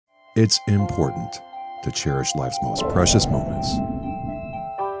It's important to cherish life's most precious moments.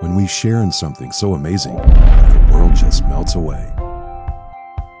 When we share in something so amazing that the world just melts away.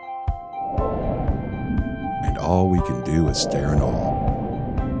 And all we can do is stare in awe.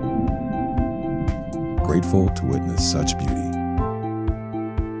 Grateful to witness such beauty.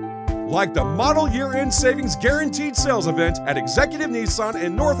 Like the Model Year-End Savings Guaranteed Sales event at Executive Nissan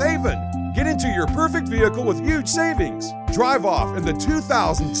in North Haven. Get into your perfect vehicle with huge savings. Drive off in the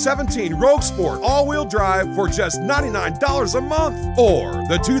 2017 Rogue Sport all-wheel drive for just $99 a month. Or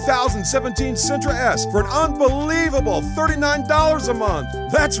the 2017 Sentra S for an unbelievable $39 a month.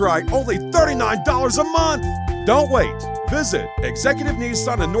 That's right, only $39 a month. Don't wait. Visit Executive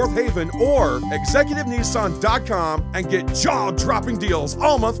Nissan in North Haven or executivenissan.com and get jaw-dropping deals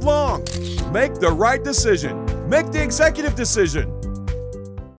all month long. Make the right decision. Make the executive decision.